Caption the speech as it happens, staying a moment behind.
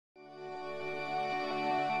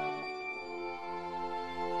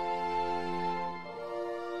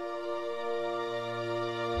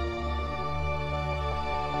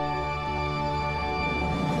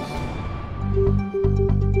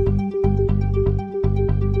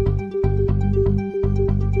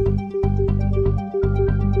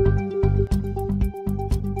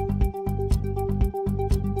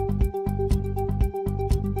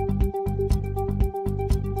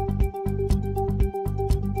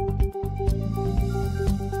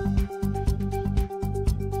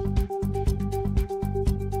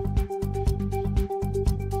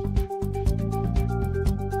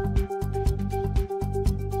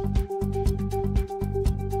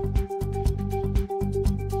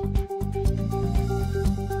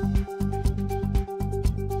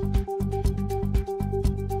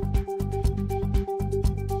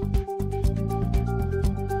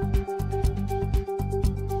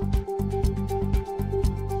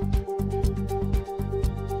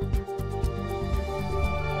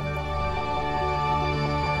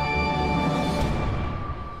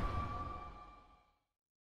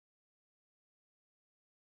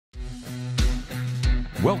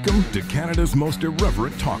Welcome to Canada's most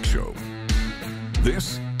irreverent talk show.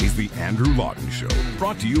 This is The Andrew Lawton Show,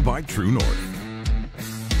 brought to you by True North.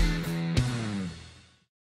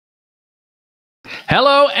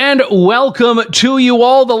 Hello and welcome to you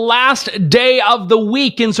all. The last day of the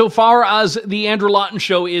week insofar as the Andrew Lawton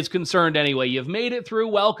Show is concerned anyway. You've made it through.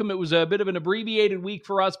 Welcome. It was a bit of an abbreviated week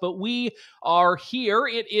for us, but we are here.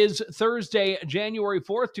 It is Thursday, January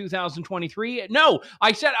 4th, 2023. No,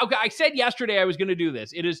 I said yesterday I was going to do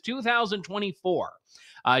this. It is 2024.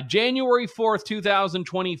 January 4th,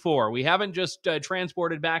 2024. We haven't just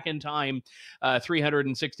transported back in time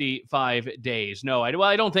 365 days. No,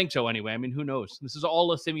 I don't think so anyway. I mean, who knows? This is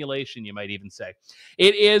all a simulation, you might even say.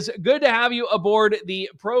 It is good to have you aboard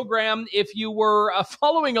the program. If you were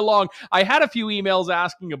following along, I had a few emails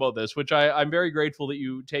asking about this, which I'm very grateful that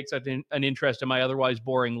you take such an interest in my otherwise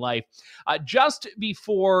boring life. Just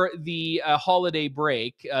before the holiday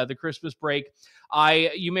break, the Christmas break,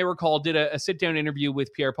 you may recall, did a sit-down interview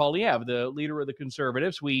with Pierre Poilievre, the leader of the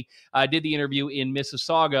Conservatives. We did the interview in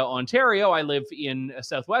Mississauga, Ontario. I live in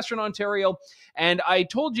southwestern Ontario. And I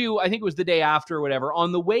told you, I think it was the day after or whatever,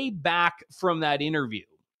 on the way back from that interview,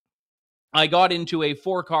 I got into a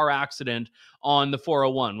four-car accident on the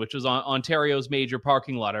 401, which is on Ontario's major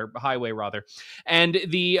parking lot, or highway rather. And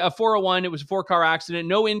the 401, it was a four-car accident,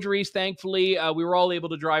 no injuries, thankfully. We were all able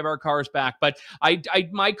to drive our cars back. But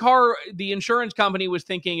my car, the insurance company was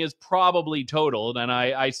thinking is probably totaled. And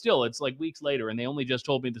I still, it's like weeks later, and they only just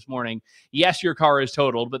told me this morning, yes, your car is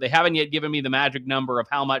totaled, but they haven't yet given me the magic number of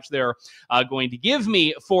how much they're going to give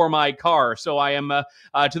me for my car. So I am,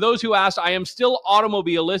 to those who asked, I am still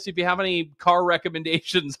automobilist. If you have any car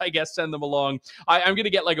recommendations, I guess send them along. I'm going to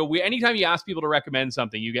get like anytime you ask people to recommend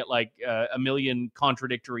something, you get like a million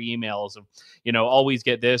contradictory emails of, always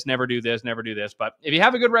get this, never do this, never do this. But if you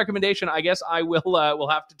have a good recommendation, I guess I will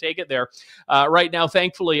have to take it there. Right now,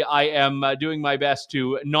 thankfully, I am doing my best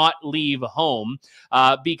to not leave home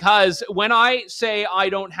because when I say I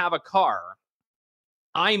don't have a car,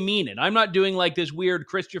 I mean it. I'm not doing like this weird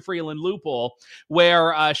Chrystia Freeland loophole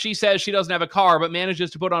where she says she doesn't have a car but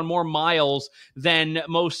manages to put on more miles than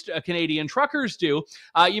most Canadian truckers do.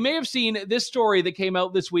 You may have seen this story that came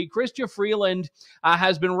out this week. Chrystia Freeland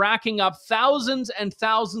has been racking up thousands and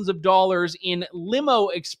thousands of dollars in limo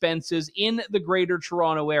expenses in the Greater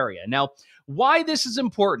Toronto area. Now, why this is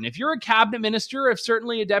important. If you're a cabinet minister, if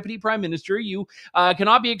certainly a deputy prime minister, you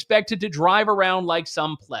cannot be expected to drive around like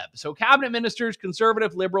some pleb. So cabinet ministers,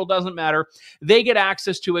 conservative, liberal, doesn't matter. They get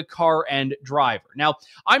access to a car and driver. Now,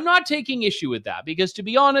 I'm not taking issue with that because, to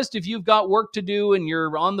be honest, if you've got work to do and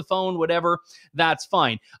you're on the phone, whatever, that's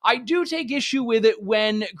fine. I do take issue with it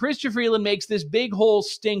when Chrystia Freeland makes this big whole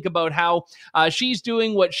stink about how she's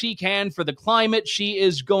doing what she can for the climate. She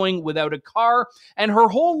is going without a car, and her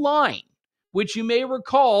whole line, which you may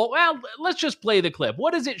recall, well, let's just play the clip.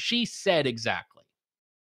 What is it she said exactly?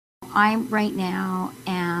 I right now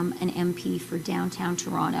am an MP for downtown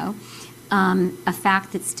Toronto. A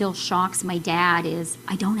fact that still shocks my dad is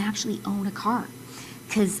I don't actually own a car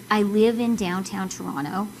because I live in downtown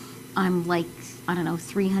Toronto. I'm like,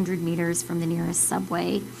 300 meters from the nearest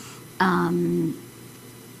subway.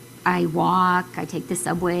 I walk, I take the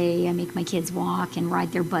subway, I make my kids walk and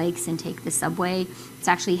ride their bikes and take the subway. It's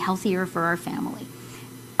actually healthier for our family.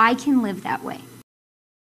 I can live that way.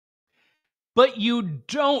 But you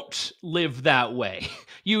don't live that way.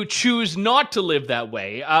 You choose not to live that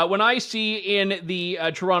way. When I see in the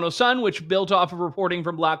Toronto Sun, which built off of reporting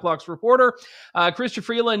from Blacklock's reporter, Chrystia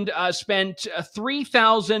Freeland spent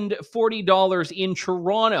 $3,040 in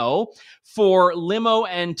Toronto for limo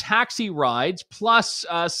and taxi rides, plus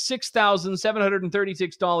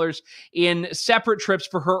 $6,736 in separate trips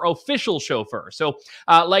for her official chauffeur. So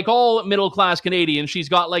like all middle-class Canadians, she's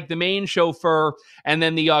got like the main chauffeur and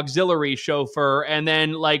then the auxiliary chauffeur. And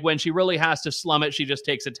then like when she really has to slum it, she just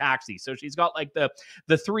takes a taxi. So she's got like the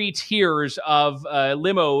three tiers of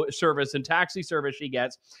limo service and taxi service she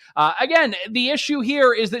gets. Again, the issue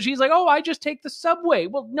here is that she's like, oh, I just take the subway.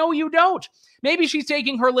 Well, no, you don't. Maybe she's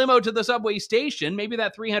taking her limo to the subway station. Maybe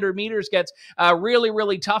that 300 meters gets really,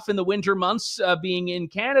 really tough in the winter months being in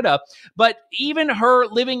Canada. But even her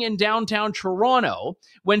living in downtown Toronto,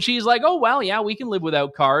 when she's like, oh, well, yeah, we can live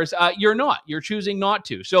without cars, you're not. You're choosing not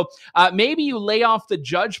to. So maybe you lay off the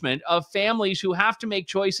judgment of families who have to make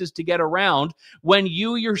choices to get around when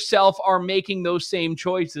you yourself are making those same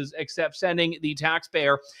choices, except sending the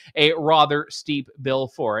taxpayer a rather steep bill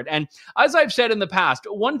for it. And as I've said in the past,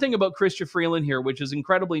 one thing about Chrystia Freeland here, which is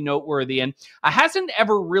incredibly noteworthy and hasn't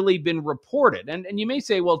ever really been reported, and you may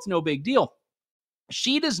say, well, it's no big deal,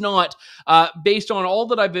 She does not, based on all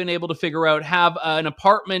that I've been able to figure out, have an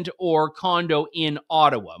apartment or condo in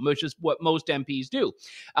Ottawa, which is what most MPs do.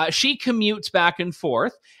 She commutes back and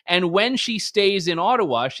forth, and when she stays in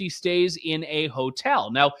Ottawa, she stays in a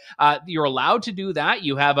hotel. Now, you're allowed to do that.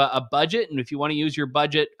 You have a budget, and if you want to use your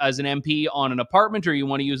budget as an MP on an apartment, or you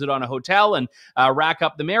want to use it on a hotel and rack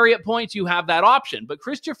up the Marriott points, you have that option. But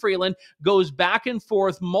Chrystia Freeland goes back and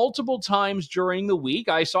forth multiple times during the week.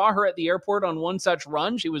 I saw her at the airport on one such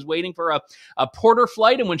run. She was waiting for a Porter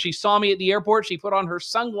flight, and when she saw me at the airport, she put on her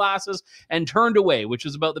sunglasses and turned away, which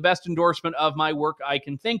is about the best endorsement of my work I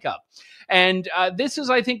can think of. And this is,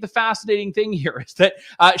 I think, the fascinating thing here, is that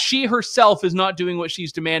she herself is not doing what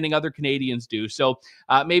she's demanding other Canadians do. So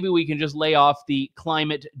maybe we can just lay off the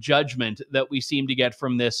climate judgment that we seem to get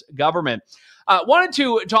from this government. Wanted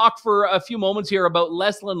to talk for a few moments here about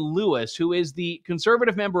Leslyn Lewis, who is the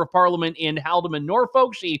Conservative Member of Parliament in Haldimand,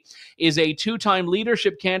 Norfolk. She is a two-time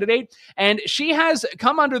leadership candidate, and she has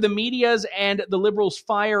come under the media's and the Liberals'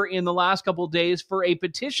 fire in the last couple of days for a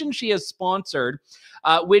petition she has sponsored,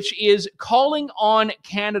 which is calling on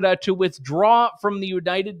Canada to withdraw from the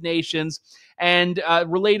United Nations and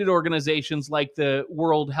related organizations like the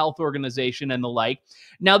World Health Organization and the like.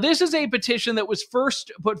 Now, this is a petition that was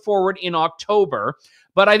first put forward in October,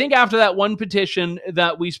 but I think after that one petition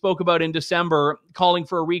that we spoke about in December calling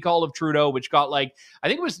for a recall of Trudeau, which got I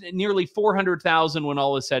think it was nearly 400,000 when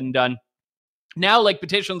all is said and done. Now,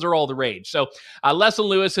 petitions are all the rage. So Leslyn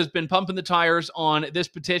Lewis has been pumping the tires on this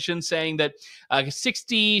petition, saying that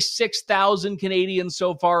 66,000 Canadians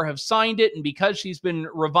so far have signed it. And because she's been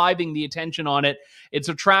reviving the attention on it, it's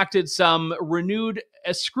attracted some renewed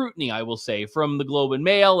scrutiny, I will say, from the Globe and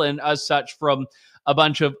Mail, and as such from a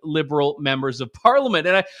bunch of Liberal members of Parliament.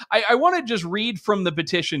 And I want to just read from the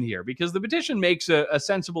petition here, because the petition makes a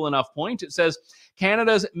sensible enough point. It says,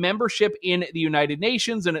 Canada's membership in the United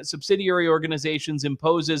Nations and its subsidiary organizations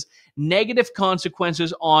imposes negative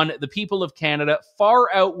consequences on the people of Canada,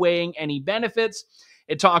 far outweighing any benefits.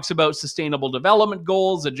 It talks about sustainable development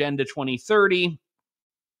goals, Agenda 2030.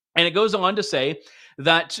 And it goes on to say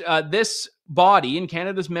that this body and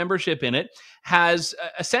Canada's membership in it has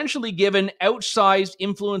essentially given outsized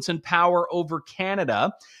influence and power over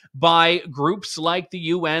Canada by groups like the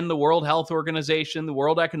UN, the World Health Organization, the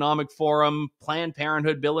World Economic Forum, Planned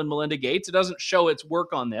Parenthood, Bill and Melinda Gates. It doesn't show its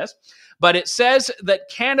work on this, but it says that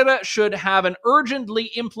Canada should have an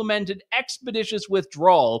urgently implemented expeditious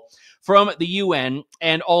withdrawal from the UN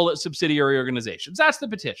and all its subsidiary organizations. That's the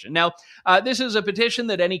petition. Now, this is a petition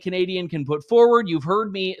that any Canadian can put forward. You've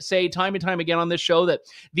heard me say time and time again on this show that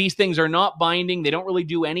these things are not binding. They don't really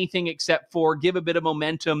do anything except for give a bit of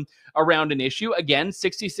momentum around an issue. Again,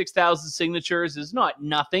 66,000 signatures is not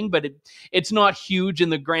nothing, but it's not huge in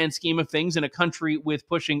the grand scheme of things in a country with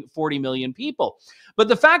pushing 40 million people. But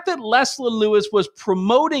the fact that Leslyn Lewis was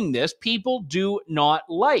promoting this, people do not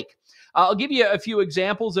like. I'll give you a few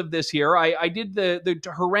examples of this here. I did the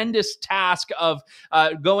horrendous task of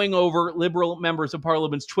going over Liberal members of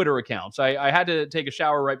Parliament's Twitter accounts. I had to take a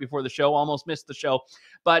shower right before the show, almost missed the show.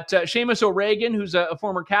 But Seamus O'Regan, who's a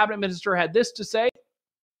former cabinet minister, had this to say.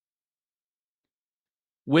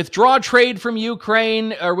 Withdraw trade from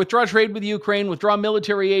Ukraine, or withdraw trade with Ukraine, withdraw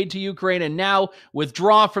military aid to Ukraine, and now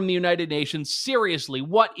withdraw from the United Nations. Seriously,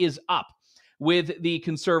 what is up with the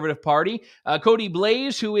Conservative Party? Cody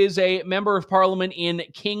Blaze, who is a member of Parliament in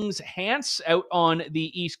King's Hants out on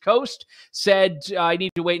the East Coast, said, I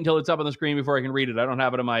need to wait until it's up on the screen before I can read it. I don't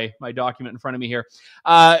have it in my document in front of me here.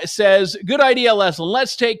 Says, good idea, Leslyn.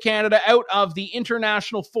 Let's take Canada out of the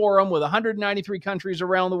international forum with 193 countries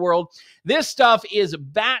around the world. This stuff is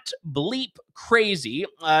bat bleep crazy.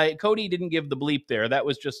 Cody didn't give the bleep there. That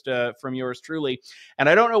was just from yours truly. And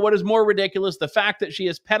I don't know what is more ridiculous, the fact that she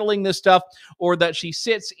is peddling this stuff or that she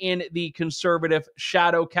sits in the Conservative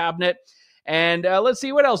shadow cabinet. And let's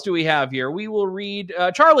see, what else do we have here? We will read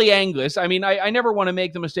Charlie Angus. I mean, I never want to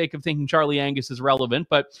make the mistake of thinking Charlie Angus is relevant,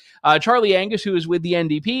 but Charlie Angus, who is with the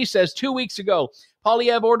NDP, says 2 weeks ago,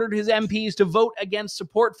 Poilievre ordered his MPs to vote against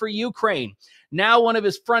support for Ukraine. Now one of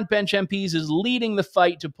his frontbench MPs is leading the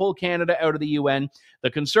fight to pull Canada out of the UN.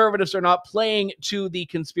 The Conservatives are not playing to the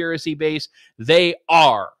conspiracy base. They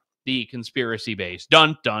are the conspiracy base.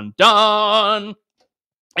 Dun, dun, dun.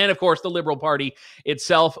 And of course, the Liberal Party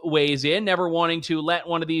itself weighs in, never wanting to let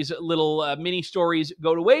one of these little mini stories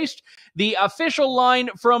go to waste. The official line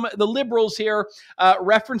from the Liberals here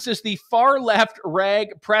references the far-left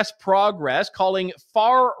rag Press Progress, calling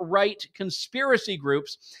far-right conspiracy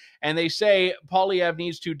groups and they say Poilievre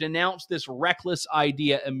needs to denounce this reckless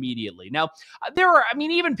idea immediately. Now, there are, I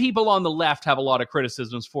mean, even people on the left have a lot of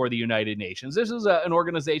criticisms for the United Nations. This is an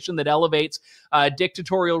organization that elevates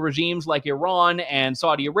dictatorial regimes like Iran and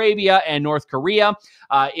Saudi Arabia and North Korea.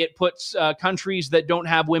 It puts countries that don't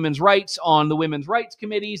have women's rights on the women's rights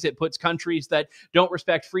committees. It puts countries that don't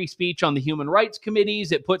respect free speech on the human rights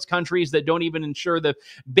committees. It puts countries that don't even ensure the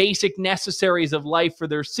basic necessaries of life for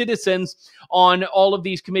their citizens on all of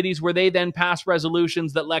these committees, where they then pass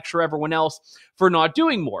resolutions that lecture everyone else for not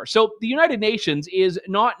doing more. So the United Nations is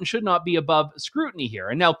not and should not be above scrutiny here.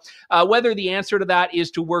 And now, whether the answer to that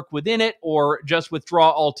is to work within it or just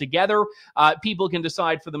withdraw altogether, people can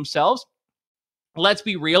decide for themselves. Let's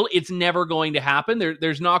be real, it's never going to happen.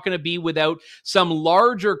 There's not going to be, without some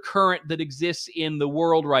larger current that exists in the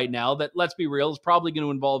world right now that, let's be real, is probably going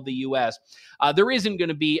to involve the U.S. There isn't going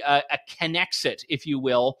to be a connexit, if you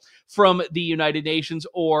will, from the United Nations,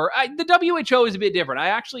 or the WHO is a bit different. I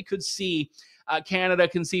actually could see Canada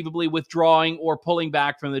conceivably withdrawing or pulling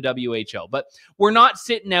back from the WHO. But we're not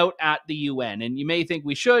sitting out at the UN, and you may think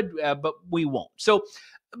we should, but we won't. So,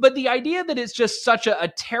 but the idea that it's just such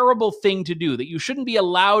a terrible thing to do, that you shouldn't be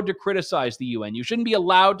allowed to criticize the UN, you shouldn't be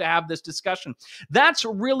allowed to have this discussion, that's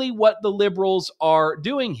really what the Liberals are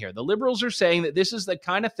doing here. The Liberals are saying that this is the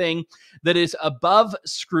kind of thing that is above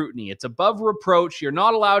scrutiny. It's above reproach. You're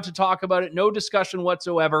not allowed to talk about it, no discussion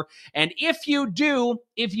whatsoever. And if you do,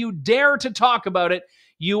 if you dare to talk about it,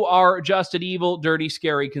 you are just an evil, dirty,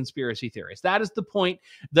 scary conspiracy theorist. That is the point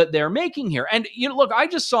that they're making here. And, you know, look, I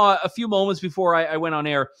just saw a few moments before I went on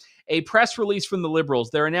air a press release from the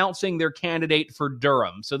Liberals. They're announcing their candidate for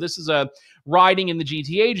Durham. So this is a riding in the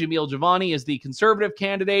GTA. Jamil Javani is the Conservative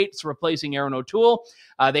candidate. It's replacing Aaron O'Toole.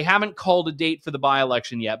 They haven't called a date for the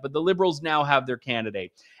by-election yet, but the Liberals now have their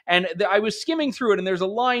candidate. And I was skimming through it, and there's a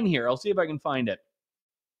line here. I'll see if I can find it.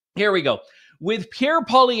 Here we go. With Pierre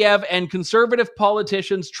Poilievre and conservative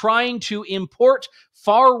politicians trying to import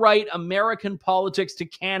far-right American politics to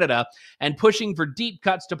Canada and pushing for deep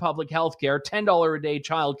cuts to public health care, $10 a day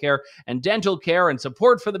childcare and dental care, and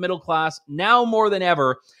support for the middle class, now more than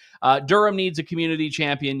ever, Durham needs a community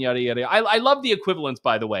champion, yada, yada. I love the equivalence,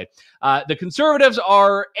 by the way. The Conservatives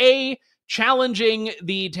are A, challenging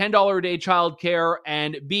the $10 a day childcare,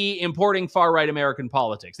 and B, importing far-right American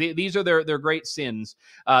politics. These are their great sins.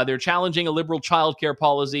 They're challenging a liberal childcare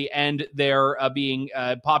policy, and they're being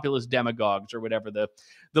populist demagogues, or whatever the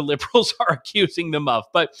Liberals are accusing them of.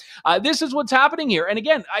 But this is what's happening here. And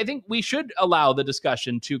again, I think we should allow the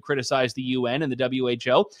discussion to criticize the UN and the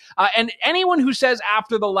WHO. And anyone who says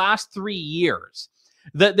after the last 3 years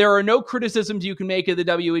that there are no criticisms you can make of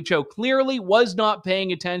the WHO clearly was not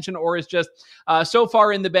paying attention, or is just so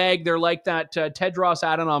far in the bag. They're like that Tedros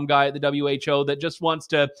Adhanom guy at the WHO that just wants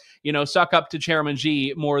to, suck up to Chairman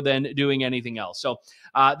Xi more than doing anything else. So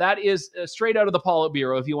that is straight out of the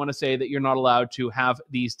Politburo if you want to say that you're not allowed to have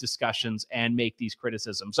these discussions and make these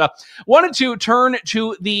criticisms. Wanted to turn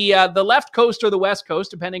to the left coast or the west coast,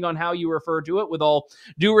 depending on how you refer to it, with all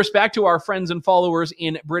due respect to our friends and followers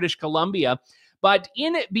in British Columbia. But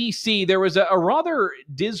in BC, there was a rather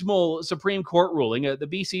dismal Supreme Court ruling, the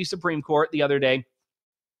BC Supreme Court the other day,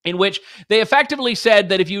 in which they effectively said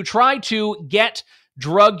that if you try to get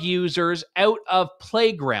drug users out of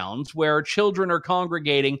playgrounds where children are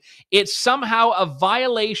congregating, it's somehow a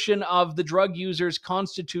violation of the drug users'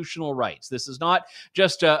 constitutional rights. This is not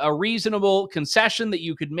just a reasonable concession that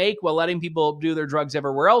you could make while letting people do their drugs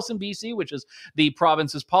everywhere else in BC, which is the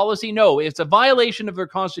province's policy. No, it's a violation of their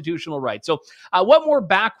constitutional rights. So what more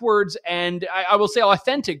backwards and I will say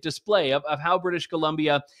authentic display of how British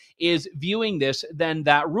Columbia is viewing this than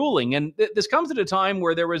that ruling. And this comes at a time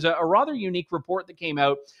where there was a rather unique report that came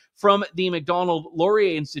out from the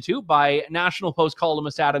Macdonald-Laurier Institute by National Post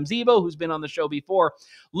columnist Adam Zivo, who's been on the show before,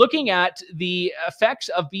 looking at the effects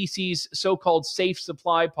of BC's so-called safe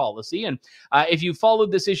supply policy. And if you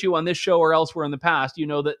followed this issue on this show or elsewhere in the past, you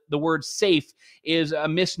know that the word safe is a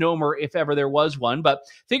misnomer if ever there was one. But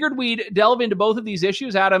figured we'd delve into both of these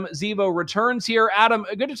issues. Adam Zivo returns here. Adam,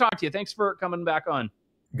 good to talk to you. Thanks for coming back on.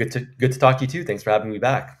 Good to talk to you too. Thanks for having me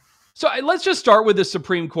back. So let's just start with the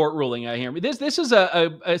Supreme Court ruling. I hear this is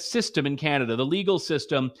a system in Canada, the legal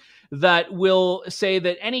system, that will say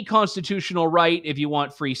that any constitutional right, if you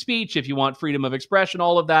want free speech, if you want freedom of expression,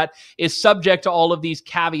 all of that is subject to all of these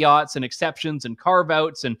caveats and exceptions and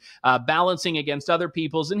carve-outs and balancing against other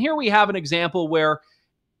people's. And here we have an example where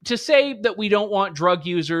to say that we don't want drug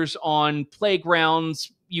users on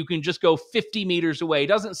playgrounds, you can just go 50 meters away. It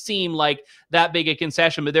doesn't seem like that big a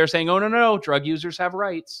concession, but they're saying, oh, no, drug users have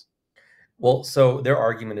rights. Well, so their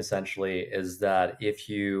argument essentially is that if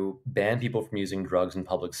you ban people from using drugs in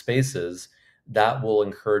public spaces, that will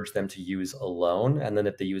encourage them to use alone. And then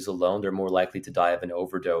if they use alone, they're more likely to die of an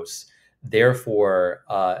overdose. Therefore,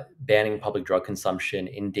 banning public drug consumption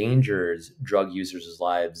endangers drug users'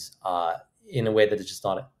 lives in a way that is just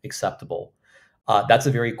not acceptable. That's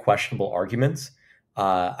a very questionable argument.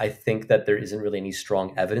 I think that there isn't really any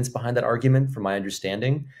strong evidence behind that argument, from my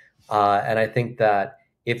understanding. And I think that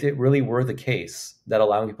if it really were the case that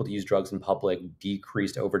allowing people to use drugs in public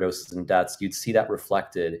decreased overdoses and deaths, you'd see that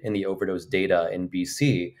reflected in the overdose data in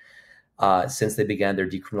BC since they began their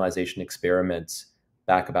decriminalization experiments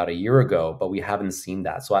back about a year ago, but we haven't seen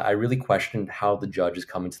that. So I really questioned how the judge is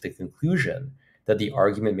coming to the conclusion that the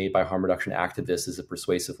argument made by harm reduction activists is a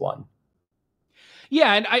persuasive one.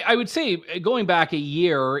 Yeah, and I would say going back a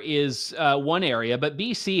year is one area, but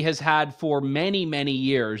BC has had for many, many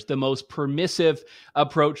years the most permissive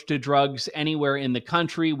approach to drugs anywhere in the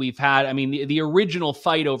country. We've had, I mean, the original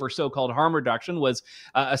fight over so-called harm reduction was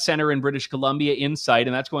a center in British Columbia, Insight,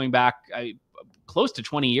 and that's going back close to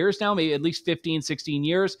 20 years now, maybe at least 15, 16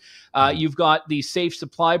 years. You've got these safe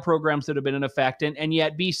supply programs that have been in effect, and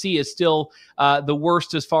yet BC is still the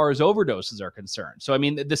worst as far as overdoses are concerned. So, I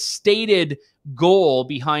mean, the stated goal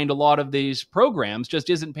behind a lot of these programs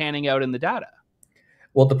just isn't panning out in the data.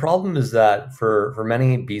 Well, the problem is that for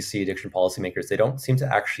many BC addiction policymakers, they don't seem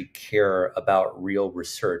to actually care about real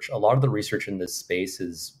research. A lot of the research in this space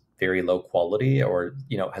is very low quality or,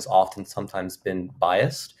 has often sometimes been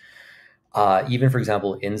biased. Even, for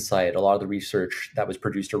example, Insight, a lot of the research that was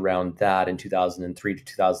produced around that in 2003 to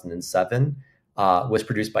 2007 was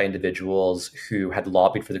produced by individuals who had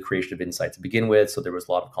lobbied for the creation of Insight to begin with. So there was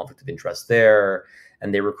a lot of conflict of interest there,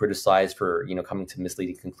 and they were criticized for, coming to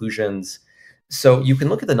misleading conclusions. So you can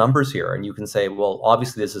look at the numbers here and you can say, well,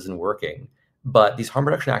 obviously this isn't working, but these harm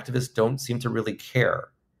reduction activists don't seem to really care,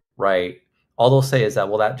 right? All they'll say is that,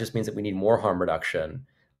 well, that just means that we need more harm reduction.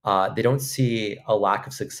 They don't see a lack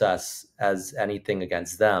of success as anything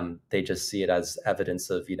against them. They just see it as evidence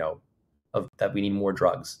of, of that we need more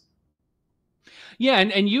drugs. Yeah,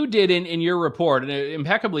 and you did in your report, and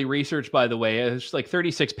impeccably researched, by the way. It's like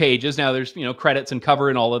 36 pages. Now there's credits and cover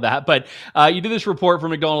and all of that, but you did this report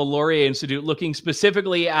from Macdonald-Laurier Institute looking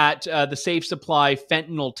specifically at the Safe Supply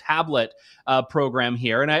fentanyl tablet program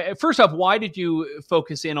here. And first off, why did you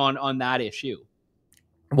focus in on that issue?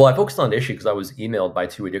 Well, I focused on the issue because I was emailed by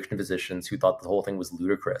two addiction physicians who thought the whole thing was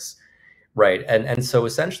ludicrous, right? And so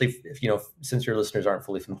essentially, since your listeners aren't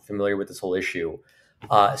fully familiar with this whole issue,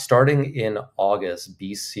 starting in August,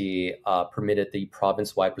 BC permitted the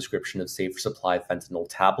province-wide prescription of safe supply fentanyl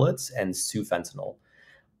tablets and sufentanil,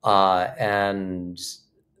 and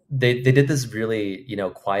they did this really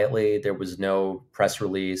quietly. There was no press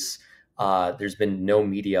release. There's been no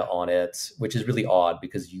media on it, which is really odd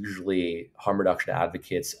because usually harm reduction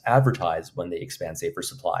advocates advertise when they expand safer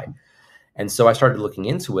supply. And so I started looking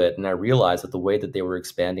into it, and I realized that the way that they were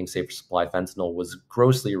expanding safer supply fentanyl was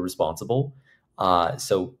grossly irresponsible.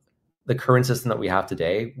 So the current system that we have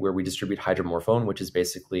today, where we distribute hydromorphone, which is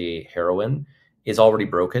basically heroin, is already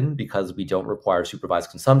broken because we don't require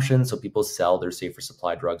supervised consumption. So people sell their safer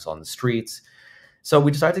supply drugs on the streets. So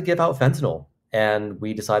we decided to give out fentanyl. And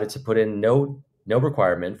we decided to put in no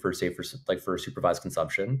requirement for for supervised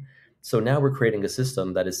consumption. So now we're creating a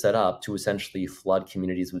system that is set up to essentially flood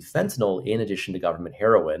communities with fentanyl in addition to government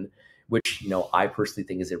heroin, which I personally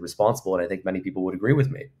think is irresponsible, and I think many people would agree with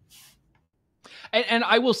me. And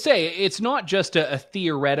I will say, it's not just a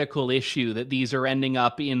theoretical issue that these are ending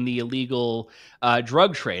up in the illegal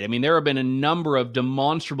drug trade. I mean, there have been a number of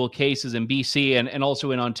demonstrable cases in BC and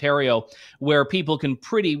also in Ontario where people can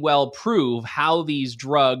pretty well prove how these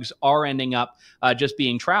drugs are ending up just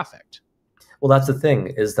being trafficked. Well, that's the thing,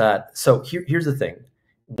 is that, so here's the thing.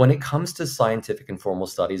 When it comes to scientific and formal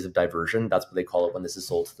studies of diversion, that's what they call it when this is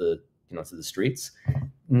sold to the to the streets.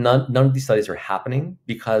 None of these studies are happening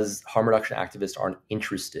because harm reduction activists aren't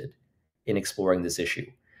interested in exploring this issue.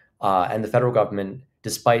 And the federal government,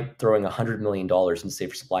 despite throwing $100 million into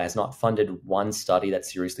safer supply, has not funded one study that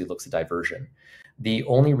seriously looks at diversion. The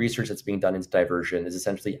only research that's being done into diversion is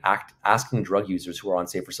essentially asking drug users who are on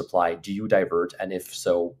safer supply, do you divert? And if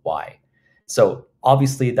so, why? So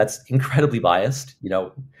obviously that's incredibly biased.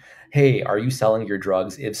 Hey, are you selling your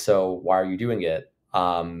drugs? If so, why are you doing it?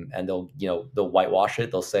 And they'll whitewash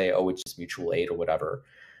it. They'll say, oh, it's just mutual aid or whatever.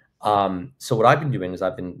 So what I've been doing is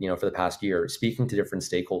I've been, for the past year, speaking to different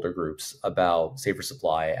stakeholder groups about safer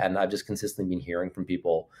supply. And I've just consistently been hearing from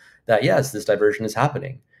people that, yes, this diversion is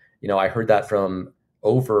happening. I heard that from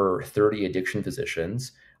over 30 addiction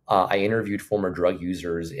physicians. I interviewed former drug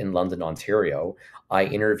users in London, Ontario. I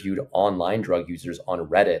interviewed online drug users on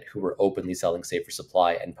Reddit who were openly selling Safer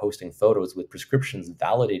Supply and posting photos with prescriptions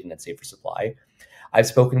validating that Safer Supply. I've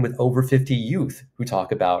spoken with over 50 youth who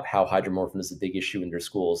talk about how hydromorphine is a big issue in their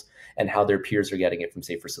schools and how their peers are getting it from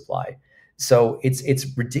Safer Supply. So it's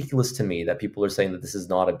ridiculous to me that people are saying that this is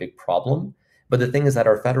not a big problem. But the thing is that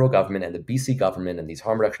our federal government and the BC government and these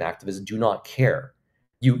harm reduction activists do not care.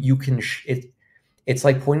 You can it's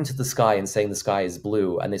like pointing to the sky and saying the sky is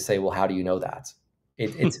blue, and they say, well, how do you know that?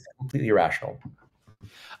 It's completely irrational.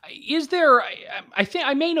 Is there? I think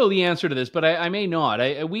I may know the answer to this, but I may not.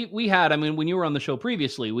 We had. I mean, when you were on the show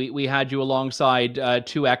previously, we had you alongside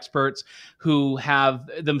two experts who have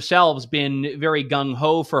themselves been very gung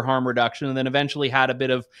ho for harm reduction, and then eventually had a bit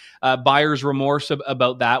of buyer's remorse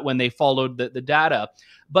about that when they followed the data.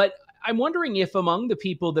 But I'm wondering if among the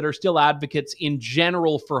people that are still advocates in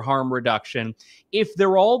general for harm reduction, if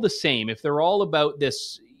they're all the same, if they're all about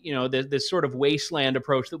this, this sort of wasteland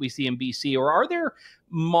approach that we see in BC, or are there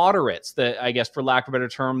moderates that, I guess, for lack of a better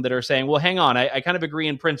term, that are saying, well, hang on, I kind of agree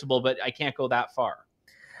in principle, but I can't go that far?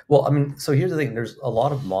 Well, I mean, so here's the thing. There's a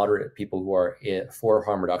lot of moderate people who are for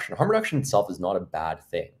harm reduction. Harm reduction itself is not a bad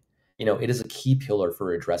thing. It is a key pillar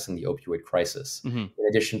for addressing the opioid crisis, in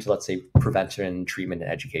addition to, let's say, prevention, treatment,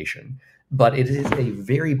 and education. But it is a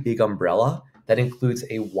very big umbrella that includes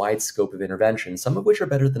a wide scope of intervention, some of which are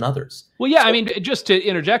better than others. Well, yeah, I mean, just to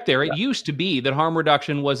interject there, it used to be that harm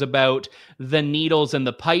reduction was about the needles and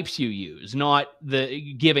the pipes you use, not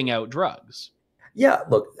the giving out drugs. Yeah,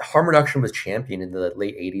 look, harm reduction was championed in the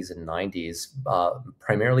late 80s and 90s,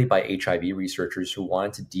 primarily by HIV researchers who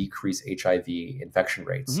wanted to decrease HIV infection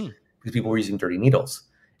rates because people were using dirty needles.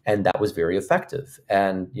 And that was very effective.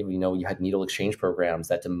 And you had needle exchange programs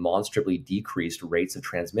that demonstrably decreased rates of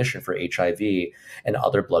transmission for HIV and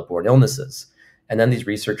other bloodborne illnesses. And then these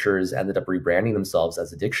researchers ended up rebranding themselves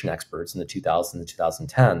as addiction experts in the 2000s and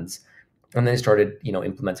 2010s. And they started,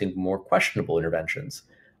 implementing more questionable interventions.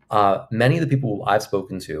 Many of the people who I've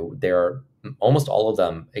spoken to, almost all of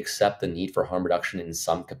them accept the need for harm reduction in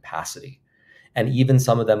some capacity. And even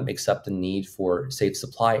some of them accept the need for safe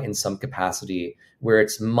supply in some capacity where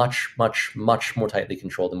it's much, much, much more tightly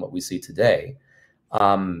controlled than what we see today.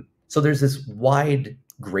 So there's this wide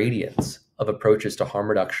gradient of approaches to harm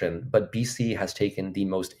reduction, but BC has taken the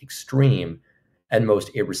most extreme and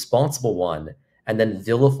most irresponsible one and then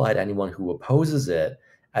vilified anyone who opposes it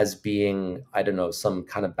as being, I don't know, some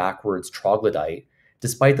kind of backwards troglodyte,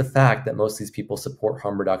 despite the fact that most of these people support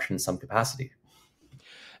harm reduction in some capacity.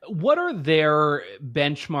 What are their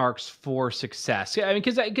benchmarks for success? I mean,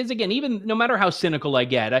 because again, even no matter how cynical I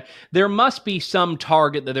get, there must be some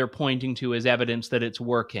target that they're pointing to as evidence that it's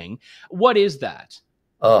working. What is that?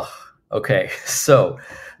 Okay. So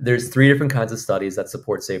there's 3 different kinds of studies that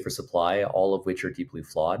support safer supply, all of which are deeply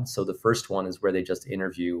flawed. So the first one is where they just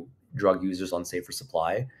interview drug users on safer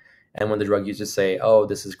supply. And when the drug users say, oh,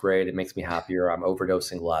 this is great, it makes me happier, I'm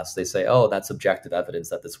overdosing less, they say, oh, that's objective evidence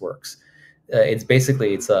that this works.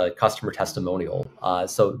 It's a customer testimonial.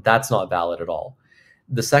 So that's not valid at all.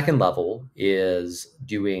 The second level is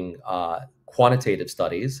doing quantitative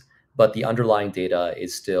studies, but the underlying data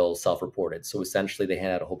is still self-reported. So essentially they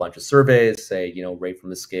hand out a whole bunch of surveys, say, rate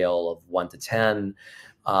from a scale of 1 to 10,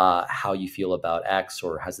 how you feel about X,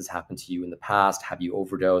 or has this happened to you in the past? Have you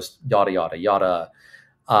overdosed? Yada, yada, yada.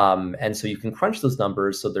 And so you can crunch those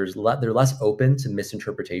numbers. So they're less open to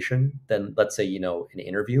misinterpretation than, let's say, an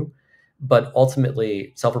interview. But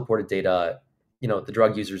ultimately, self-reported data, the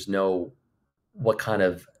drug users know what kind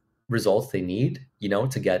of results they need,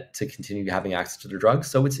 to continue having access to their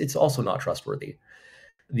drugs. So it's also not trustworthy.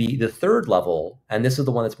 The third level, and this is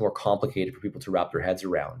the one that's more complicated for people to wrap their heads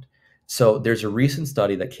around. So there's a recent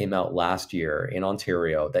study that came out last year in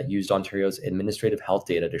Ontario that used Ontario's administrative health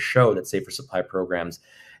data to show that safer supply programs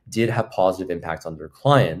did have positive impacts on their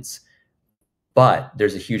clients. But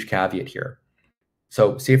there's a huge caveat here.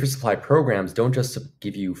 So safer supply programs don't just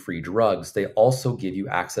give you free drugs, they also give you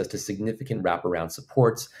access to significant wraparound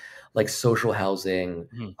supports like social housing,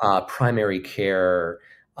 primary care,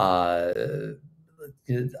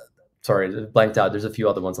 sorry, blanked out. There's a few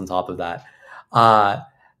other ones on top of that.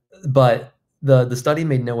 But the study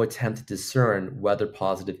made no attempt to discern whether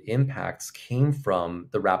positive impacts came from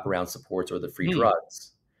the wraparound supports or the free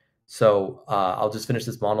drugs. So I'll just finish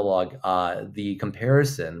this monologue. The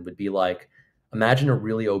comparison would be like, imagine a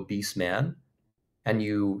really obese man and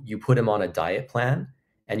you put him on a diet plan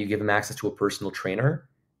and you give him access to a personal trainer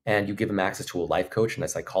and you give him access to a life coach and a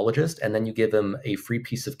psychologist, and then you give him a free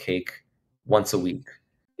piece of cake once a week.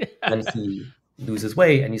 And he loses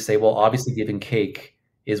weight and you say, well, obviously giving cake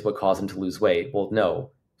is what caused him to lose weight. Well, no.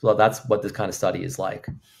 So that's what this kind of study is like.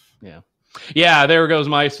 Yeah. Yeah, there goes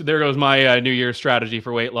my New Year's strategy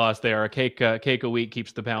for weight loss. There, a cake a week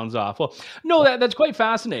keeps the pounds off. Well, no, that's quite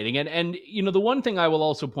fascinating. And the one thing I will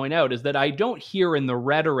also point out is that I don't hear in the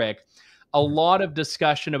rhetoric a lot of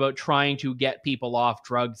discussion about trying to get people off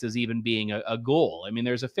drugs as even being a goal. I mean,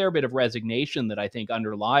 there's a fair bit of resignation that I think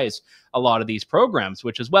underlies a lot of these programs,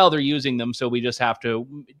 which is, well, they're using them, so we just have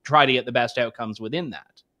to try to get the best outcomes within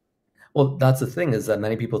that. Well, that's the thing, is that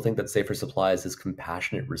many people think that safer supply is this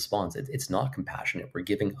compassionate response. It's not compassionate. We're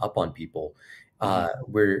giving up on people.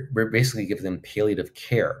 We're basically giving them palliative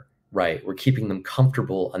care, right? We're keeping them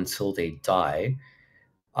comfortable until they die,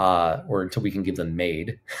 or until we can give them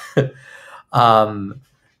MAID. And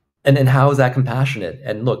how is that compassionate?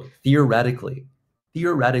 And look, theoretically,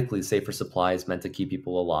 safer supply is meant to keep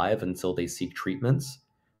people alive until they seek treatments.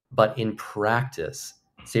 But in practice,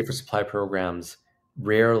 safer supply programs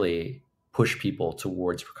rarely push people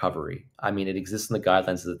towards recovery. I mean, it exists in the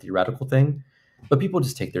guidelines as a theoretical thing, but people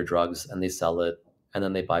just take their drugs and they sell it, and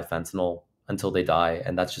then they buy fentanyl until they die,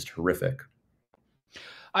 and that's just horrific.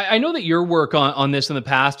 I know that your work on this in the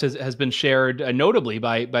past has been shared notably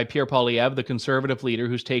by Pierre Poilievre, the Conservative leader,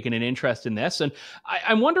 who's taken an interest in this. And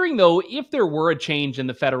I'm wondering, though, if there were a change in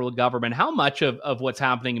the federal government, how much of what's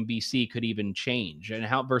happening in BC could even change, and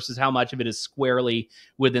versus how much of it is squarely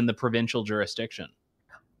within the provincial jurisdiction?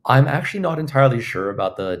 I'm actually not entirely sure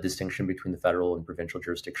about the distinction between the federal and provincial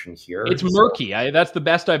jurisdiction here. It's murky. That's the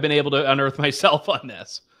best I've been able to unearth myself on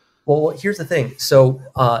this. Well, here's the thing. So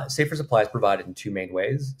safer supply is provided in two main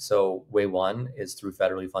ways. So way one is through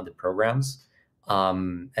federally funded programs.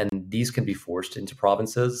 And these can be forced into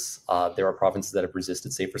provinces. There are provinces that have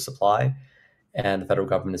resisted safer supply, and the federal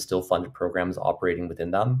government has still funded programs operating within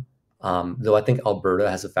them. Though I think Alberta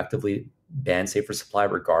has effectively banned safer supply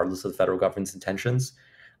regardless of the federal government's intentions.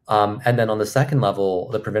 And then on the second level,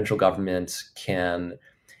 the provincial government can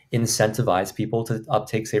incentivize people to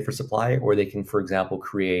uptake safer supply, or they can, for example,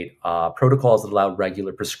 create protocols that allow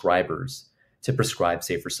regular prescribers to prescribe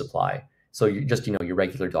safer supply. So you just, your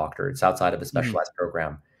regular doctor, it's outside of a specialized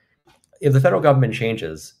program. If the federal government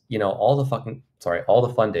changes, all the funding for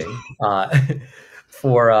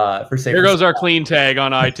safer Here goes supply, our clean tag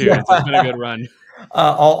on iTunes. It's been a good run.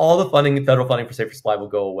 All the federal funding for safer supply will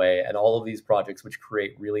go away, and all of these projects which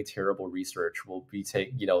create really terrible research will be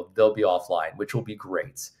they'll be offline, which will be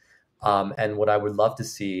great. And what I would love to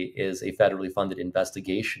see is a federally funded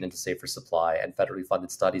investigation into safer supply and federally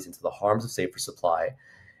funded studies into the harms of safer supply.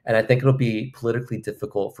 And I think it'll be politically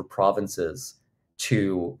difficult for provinces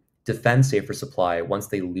to defend safer supply once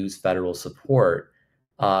they lose federal support,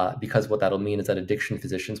 because what that'll mean is that addiction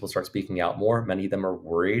physicians will start speaking out more. Many of them are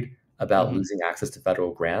worried about losing access to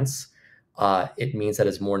federal grants. It means that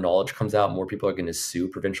as more knowledge comes out, more people are going to sue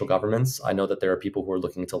provincial governments. I know that there are people who are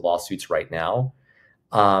looking into lawsuits right now.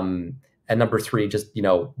 And number three, just,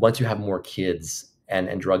 once you have more kids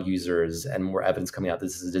and drug users and more evidence coming out,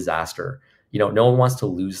 this is a disaster. No one wants to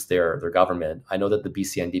lose their government. I know that the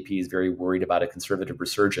BC NDP is very worried about a conservative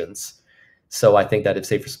resurgence. So I think that if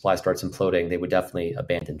safer supply starts imploding, they would definitely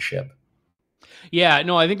abandon ship. Yeah,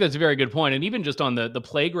 no, I think that's a very good point. And even just on the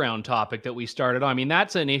playground topic that we started on, I mean,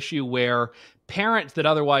 that's an issue where parents that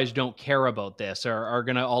otherwise don't care about this are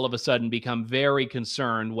going to all of a sudden become very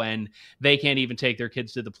concerned when they can't even take their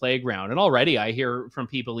kids to the playground. And already I hear from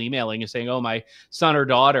people emailing and saying, oh, my son or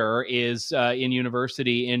daughter is in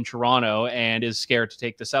university in Toronto and is scared to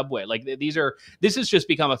take the subway. Like this has just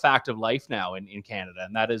become a fact of life now in Canada,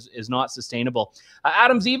 and that is not sustainable.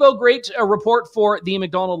 Adam Zivo, great report for the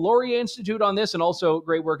Macdonald-Laurier Institute on this, and also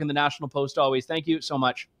great work in the National Post always. Thank you so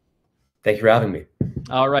much. Thank you for having me.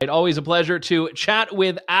 All right. Always a pleasure to chat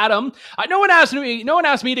with Adam. No one asked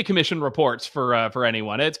me to commission reports for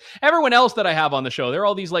anyone. It's everyone else that I have on the show. There are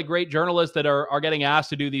all these great journalists that are getting asked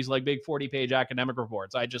to do these big 40-page academic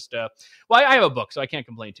reports. I just, I have a book, so I can't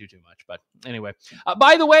complain too much. But anyway,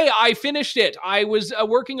 by the way, I finished it. I was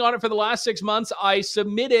working on it for the last 6 months. I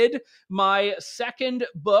submitted my second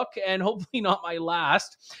book, and hopefully not my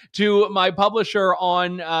last, to my publisher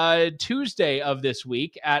on Tuesday of this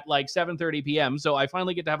week at 7:30 p.m. So I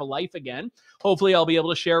finally get to have a life again. Hopefully I'll be able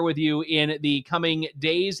to share with you in the coming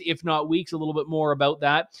days, if not weeks, a little bit more about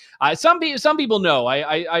that. Some people know.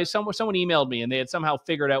 Someone emailed me and they had somehow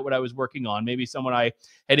figured out what I was working on. Maybe someone I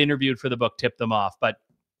had interviewed for the book tipped them off. But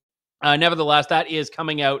nevertheless, that is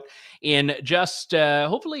coming out in just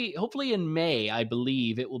hopefully in May, I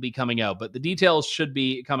believe it will be coming out, but the details should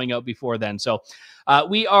be coming out before then. So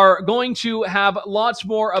we are going to have lots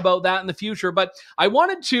more about that in the future, but I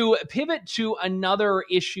wanted to pivot to another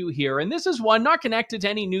issue here. And this is one not connected to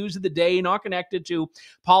any news of the day, not connected to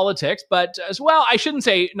politics, but as well, I shouldn't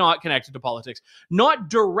say not connected to politics, not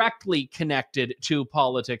directly connected to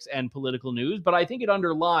politics and political news, but I think it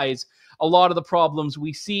underlies a lot of the problems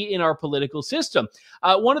we see in our political system.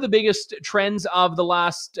 One of the biggest trends of the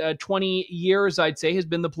last 20 years, I'd say, has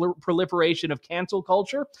been the proliferation of cancel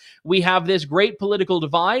culture. We have this great political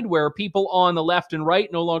divide where people on the left and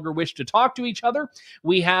right no longer wish to talk to each other.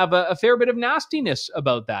 We have a fair bit of nastiness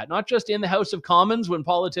about that, not just in the House of Commons when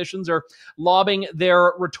politicians are lobbing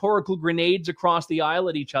their rhetorical grenades across the aisle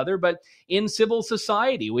at each other, but in civil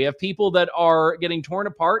society. We have people that are getting torn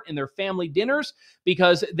apart in their family dinners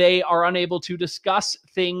because they are unable to discuss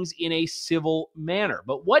things in a civil manner.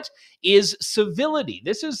 But what is civility?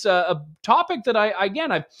 This is a topic that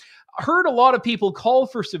I've heard a lot of people call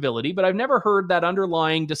for civility, but I've never heard that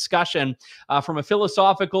underlying discussion from a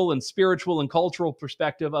philosophical and spiritual and cultural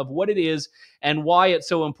perspective of what it is and why it's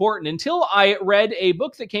so important, until I read a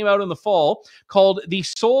book that came out in the fall called The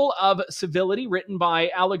Soul of Civility, written by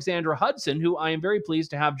Alexandra Hudson, who I am very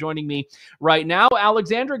pleased to have joining me right now.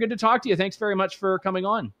 Alexandra, good to talk to you. Thanks very much for coming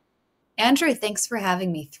on. Andrew, thanks for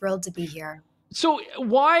having me. Thrilled to be here. So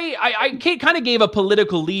why, I kind of gave a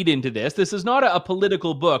political lead into this. This is not a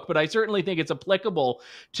political book, but I certainly think it's applicable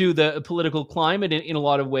to the political climate in a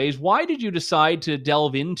lot of ways. Why did you decide to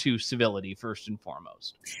delve into civility first and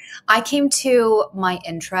foremost? I came to my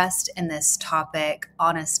interest in this topic,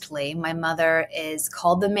 honestly. My mother is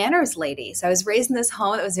called the manners lady. So I was raised in this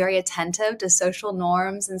home that was very attentive to social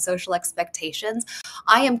norms and social expectations.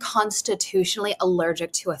 I am constitutionally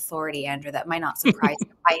allergic to authority, Andrew. That might not surprise you.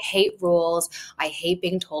 I hate rules. I hate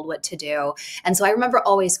being told what to do. And so I remember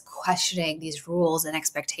always questioning these rules and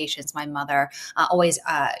expectations my mother always,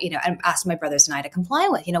 asked my brothers and I to comply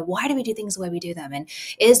with. Why do we do things the way we do them? And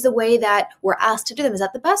is the way that we're asked to do them, is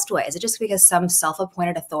that the best way? Is it just because some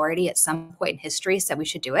self-appointed authority at some point in history said we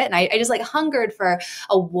should do it? And I just hungered for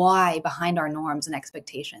a why behind our norms and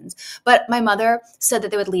expectations. But my mother said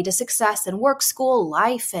that they would lead to success in work, school,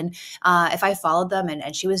 life, and if I followed them,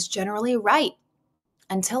 and she was generally right.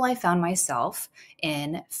 Until I found myself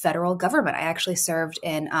in federal government. I actually served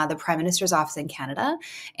in the Prime Minister's office in Canada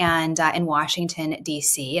and in Washington,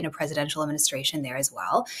 D.C., in a presidential administration there as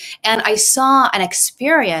well. And I saw and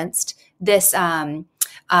experienced this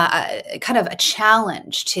kind of a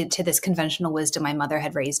challenge to this conventional wisdom my mother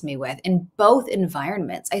had raised me with. In both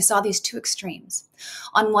environments, I saw these two extremes.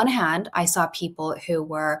 On one hand, I saw people who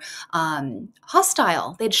were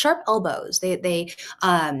hostile. They had sharp elbows. There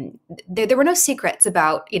were no secrets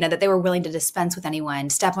about, that they were willing to dispense with anyone,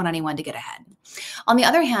 step on anyone to get ahead. On the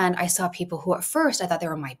other hand, I saw people who at first I thought they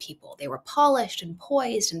were my people. They were polished and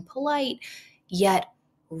poised and polite, yet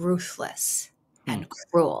ruthless and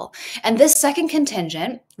cruel. And this second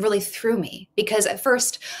contingent really threw me because at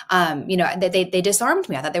first, they disarmed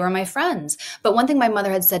me. I thought they were my friends. But one thing my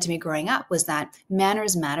mother had said to me growing up was that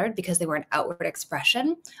manners mattered because they were an outward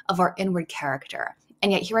expression of our inward character.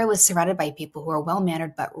 And yet here I was surrounded by people who are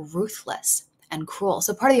well-mannered but ruthless and cruel.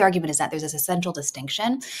 So part of the argument is that there's this essential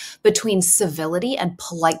distinction between civility and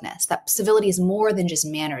politeness, that civility is more than just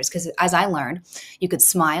manners. Because as I learned, you could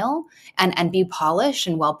smile and be polished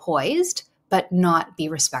and well-poised, but not be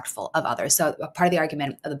respectful of others. So part of the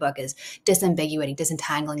argument of the book is disambiguating,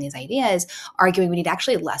 disentangling these ideas, arguing we need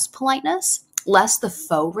actually less politeness, less the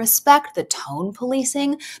faux respect, the tone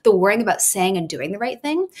policing, the worrying about saying and doing the right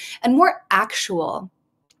thing, and more actual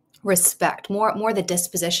respect, more the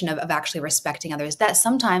disposition of actually respecting others. That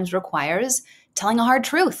sometimes requires telling a hard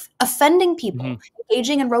truth, offending people,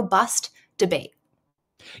 engaging in robust debate.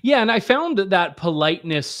 Yeah, and I found that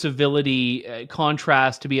politeness, civility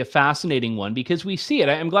contrast to be a fascinating one because we see it.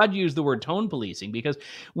 I'm glad you used the word tone policing because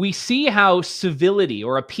we see how civility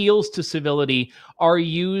or appeals to civility are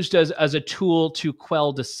used as a tool to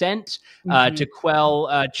quell dissent, to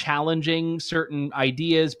quell challenging certain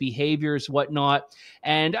ideas, behaviors, whatnot.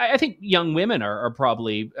 And I think young women are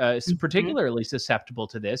probably particularly susceptible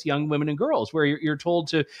to this, young women and girls, where you're told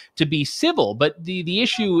to be civil, but the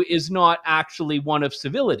issue is not actually one of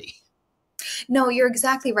civility. No, you're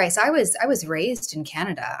exactly right. So I was raised in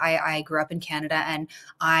Canada. I grew up in Canada, and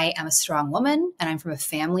I am a strong woman, and I'm from a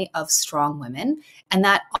family of strong women, and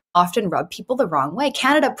that often rubbed people the wrong way.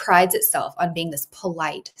 Canada prides itself on being this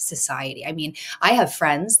polite society. I mean, I have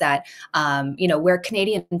friends that wear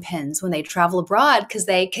Canadian pins when they travel abroad because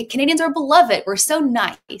Canadians are beloved. We're so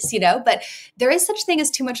nice, but there is such thing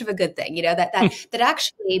as too much of a good thing, that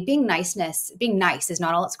actually being nice is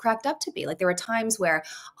not all it's cracked up to be. Like, there were times where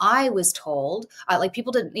I was told, like,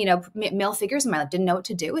 people didn't, male figures in my life didn't know what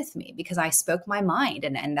to do with me because I spoke my mind,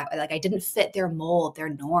 and that, like, I didn't fit their mold, their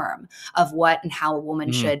norm of what and how a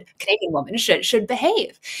woman Canadian woman should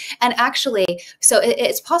behave. And actually, so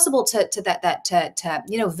it's possible to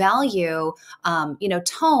value,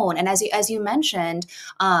 tone. And as you mentioned,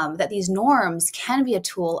 that these norms can be a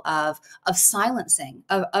tool of silencing,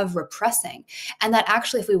 of repressing. And that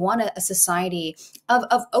actually, if we want a society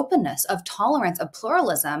of openness, of tolerance, of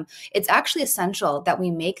pluralism, it's actually essential that we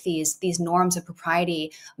make these norms of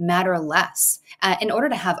propriety matter less in order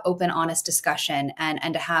to have open, honest discussion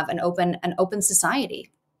and to have an open society.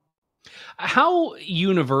 How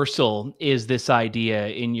universal is this idea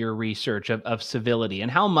in your research of civility? And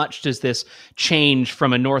how much does this change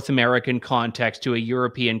from a North American context to a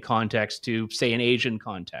European context to, say, an Asian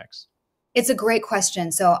context? It's a great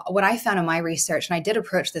question. So what I found in my research, and I did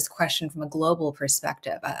approach this question from a global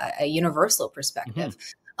perspective, a universal perspective,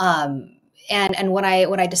 and what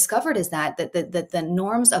I discovered is that the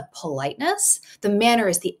norms of politeness, the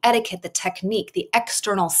manners, the etiquette, the technique, the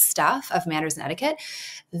external stuff of manners and etiquette,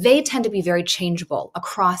 they tend to be very changeable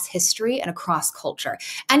across history and across culture.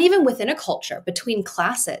 And even within a culture, between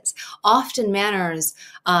classes, often manners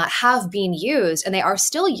have been used, and they are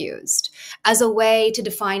still used, as a way to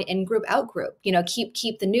define in-group, out-group.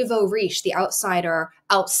 Keep the nouveau riche, the outsider,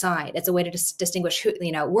 outside. It's a way to distinguish who,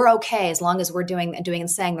 we're okay as long as we're doing and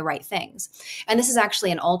saying the right things. And this is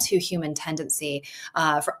actually an all too human tendency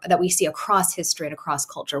that we see across history and across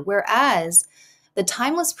culture. Whereas the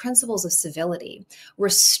timeless principles of civility,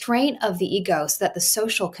 restraint of the ego so that the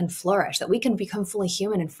social can flourish, that we can become fully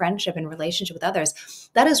human in friendship and relationship with others,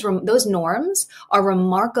 those norms are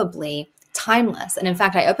remarkably timeless. And in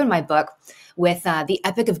fact, I opened my book with the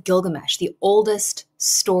Epic of Gilgamesh, the oldest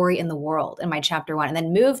story in the world, in my chapter 1, and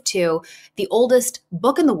then moved to the oldest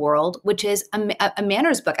book in the world, which is a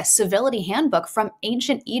manners book, a civility handbook from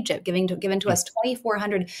ancient Egypt, given to us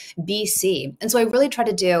 2400 BC. And so I really try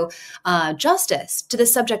to do justice to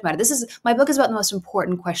this subject matter. My book is about the most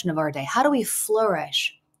important question of our day. How do we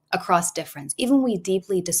flourish across difference, even when we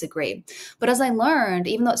deeply disagree? But as I learned,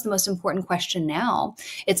 even though it's the most important question now,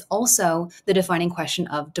 it's also the defining question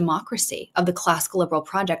of democracy, of the classical liberal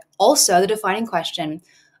project, also the defining question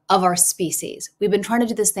of our species. We've been trying to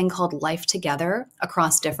do this thing called life together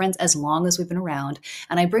across difference as long as we've been around.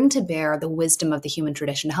 And I bring to bear the wisdom of the human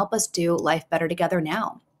tradition to help us do life better together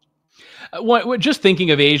now. Just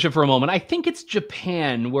thinking of Asia for a moment, I think it's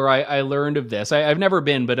Japan where I learned of this. I've never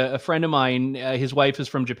been, but a friend of mine, his wife is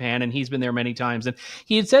from Japan, and he's been there many times. And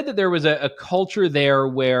he had said that there was a culture there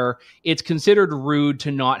where it's considered rude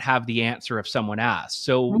to not have the answer if someone asks.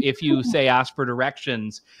 So if you say ask for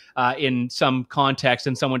directions in some context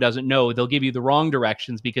and someone doesn't know, they'll give you the wrong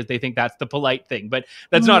directions because they think that's the polite thing. But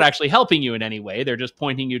that's not actually helping you in any way. They're just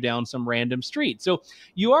pointing you down some random street. So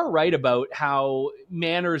you are right about how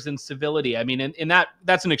manners and civility, I mean, in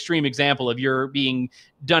that's an extreme example of you're being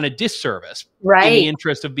done a disservice in the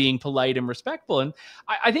interest of being polite and respectful. And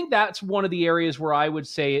I think that's one of the areas where I would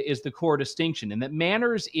say is the core distinction, and that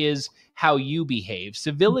manners is how you behave.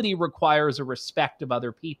 Civility requires a respect of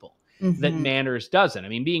other people. That manners doesn't. I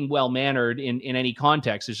mean, being well-mannered in any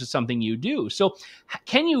context is just something you do. So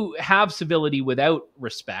can you have civility without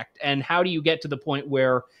respect? And how do you get to the point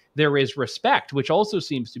where there is respect, which also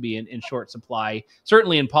seems to be in short supply,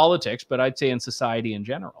 certainly in politics, but I'd say in society in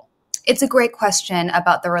general? It's a great question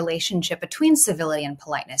about the relationship between civility and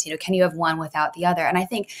politeness. Can you have one without the other? And I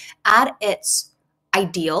think at its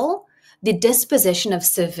ideal, the disposition of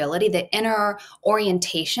civility, the inner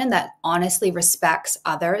orientation that honestly respects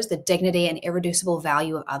others, the dignity and irreducible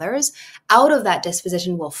value of others, out of that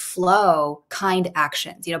disposition will flow kind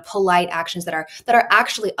actions, polite actions that are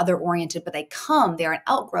actually other-oriented, but they are an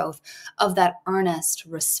outgrowth of that earnest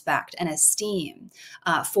respect and esteem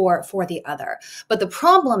for the other. But the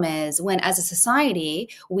problem is when, as a society,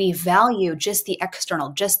 we value just the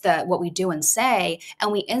external, just what we do and say,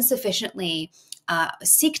 and we insufficiently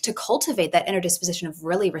seek to cultivate that inner disposition of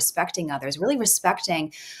really respecting others, really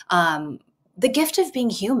respecting the gift of being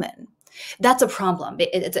human. That's a problem.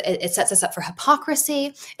 It sets us up for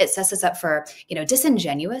hypocrisy. It sets us up for,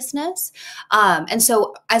 disingenuousness. And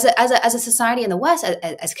so as a society in the West,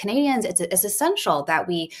 as Canadians, it's essential that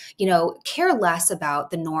we, care less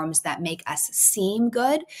about the norms that make us seem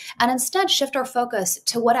good and instead shift our focus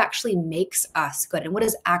to what actually makes us good and what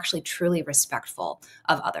is actually truly respectful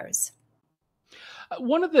of others.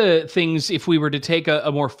 One of the things, if we were to take a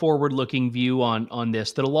more forward-looking view on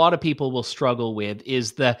this, that a lot of people will struggle with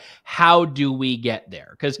is the how do we get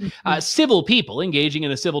there? Because civil people engaging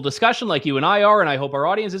in a civil discussion like you and I are, and I hope our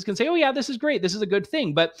audiences can say, oh yeah, this is great, this is a good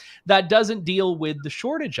thing, but that doesn't deal with the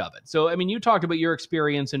shortage of it. So, I mean, you talked about your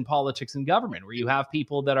experience in politics and government, where you have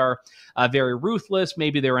people that are very ruthless,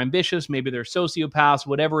 maybe they're ambitious, maybe they're sociopaths,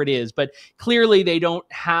 whatever it is, but clearly they don't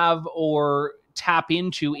have or tap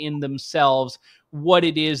into in themselves what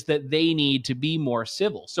it is that they need to be more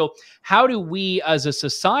civil. So how do we as a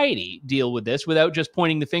society deal with this without just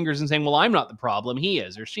pointing the fingers and saying, well, I'm not the problem, he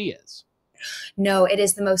is or she is? No, it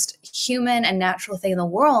is the most human and natural thing in the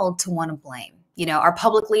world to want to blame. Our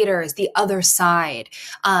public leaders, the other side.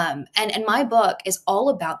 And my book is all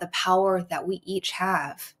about the power that we each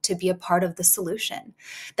have to be a part of the solution,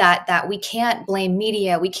 that we can't blame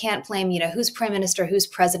media. We can't blame, who's prime minister, who's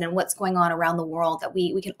president, what's going on around the world, that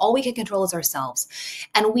all we can control is ourselves.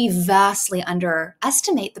 And we vastly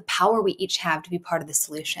underestimate the power we each have to be part of the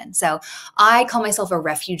solution. So I call myself a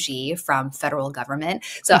refugee from federal government.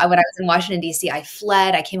 So when I was in Washington, D.C., I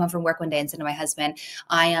fled. I came home from work one day and said to my husband,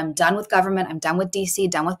 I am done with government. I'm done with DC,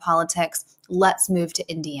 done with politics. Let's move to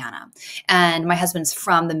Indiana. And my husband's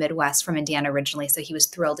from the Midwest, from Indiana originally, so he was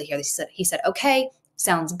thrilled to hear this. He said, okay,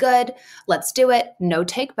 sounds good. Let's do it. No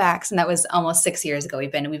takebacks. And that was almost 6 years ago.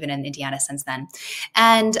 We've been in Indiana since then.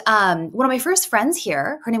 And one of my first friends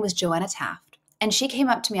here, her name was Joanna Taft. And she came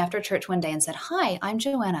up to me after church one day and said, hi, I'm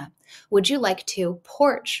Joanna. Would you like to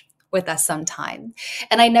porch with us sometime?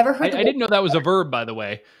 And I never heard I didn't know that was a verb, by the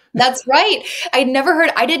way. That's right. I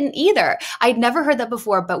didn't either. I'd never heard that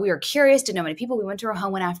before, but we were curious, didn't know many people. We went to her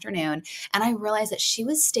home one afternoon, and I realized that she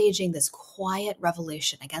was staging this quiet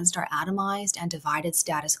revolution against our atomized and divided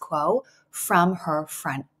status quo from her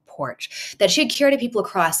front porch, that she had curated people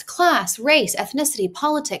across class, race, ethnicity,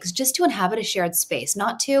 politics, just to inhabit a shared space,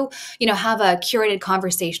 not to, have a curated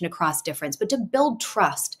conversation across difference, but to build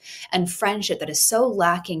trust and friendship that is so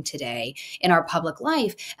lacking today in our public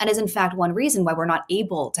life, and is in fact one reason why we're not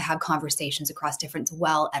able to have conversations across difference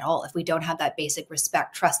well at all, if we don't have that basic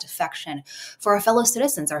respect, trust, affection for our fellow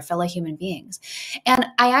citizens, our fellow human beings. And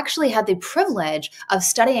I actually had the privilege of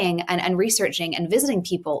studying and researching and visiting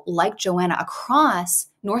people like Joanna across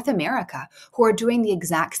North America who are doing the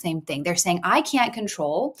exact same thing. They're saying, I can't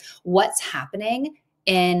control what's happening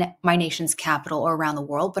in my nation's capital or around the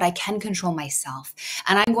world, but I can control myself.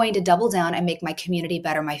 And I'm going to double down and make my community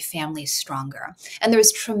better, my family stronger. And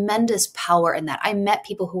there's tremendous power in that. I met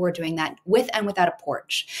people who were doing that with and without a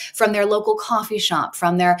porch, from their local coffee shop,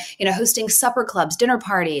 from their, hosting supper clubs, dinner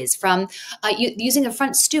parties, from using a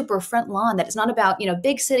front stoop or front lawn. That is not about,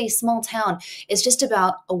 big city, small town. It's just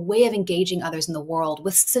about a way of engaging others in the world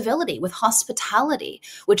with civility, with hospitality,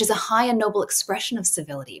 which is a high and noble expression of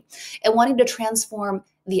civility, and wanting to transform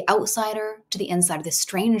the outsider to the insider, the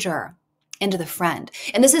stranger into the friend.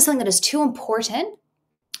 And this is something that is too important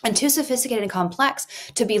and too sophisticated and complex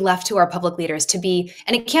to be left to our public leaders to be,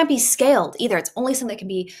 and it can't be scaled either. It's only something that can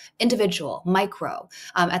be individual, micro,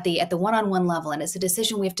 at the one-on-one level. And it's a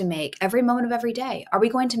decision we have to make every moment of every day. Are we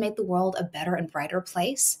going to make the world a better and brighter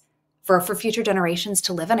place for future generations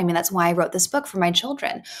to live in? I mean, that's why I wrote this book, for my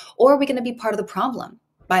children. Or are we going to be part of the problem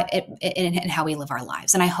in how we live our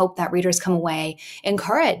lives? And I hope that readers come away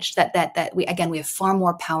encouraged that we have far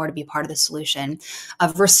more power to be part of the solution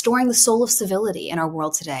of restoring the soul of civility in our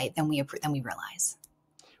world today than we realize.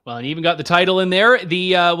 Well, and even got the title in there.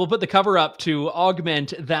 We'll put the cover up to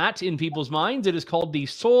augment that in people's minds. It is called The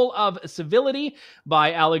Soul of Civility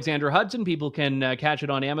by Alexandra Hudson. People can catch it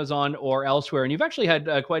on Amazon or elsewhere. And you've actually had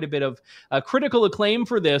quite a bit of critical acclaim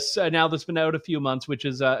for this now that's been out a few months, which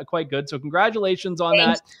is quite good. So congratulations on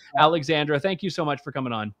that, Alexandra. Thank you so much for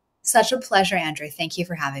coming on. Such a pleasure, Andrew. Thank you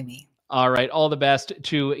for having me. All right. All the best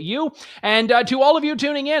to you. And to all of you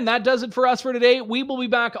tuning in, that does it for us for today. We will be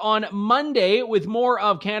back on Monday with more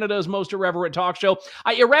of Canada's most irreverent talk show.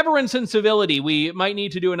 Irreverence and civility. We might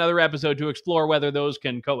need to do another episode to explore whether those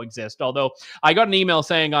can coexist. Although I got an email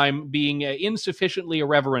saying I'm being insufficiently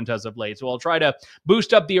irreverent as of late. So I'll try to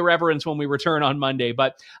boost up the irreverence when we return on Monday.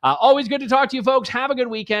 But always good to talk to you folks. Have a good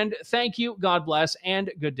weekend. Thank you. God bless.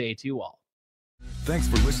 And good day to you all. Thanks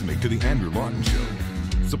for listening to The Andrew Lawton Show.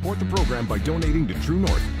 Support the program by donating to True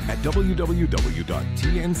North at www.tnc.news.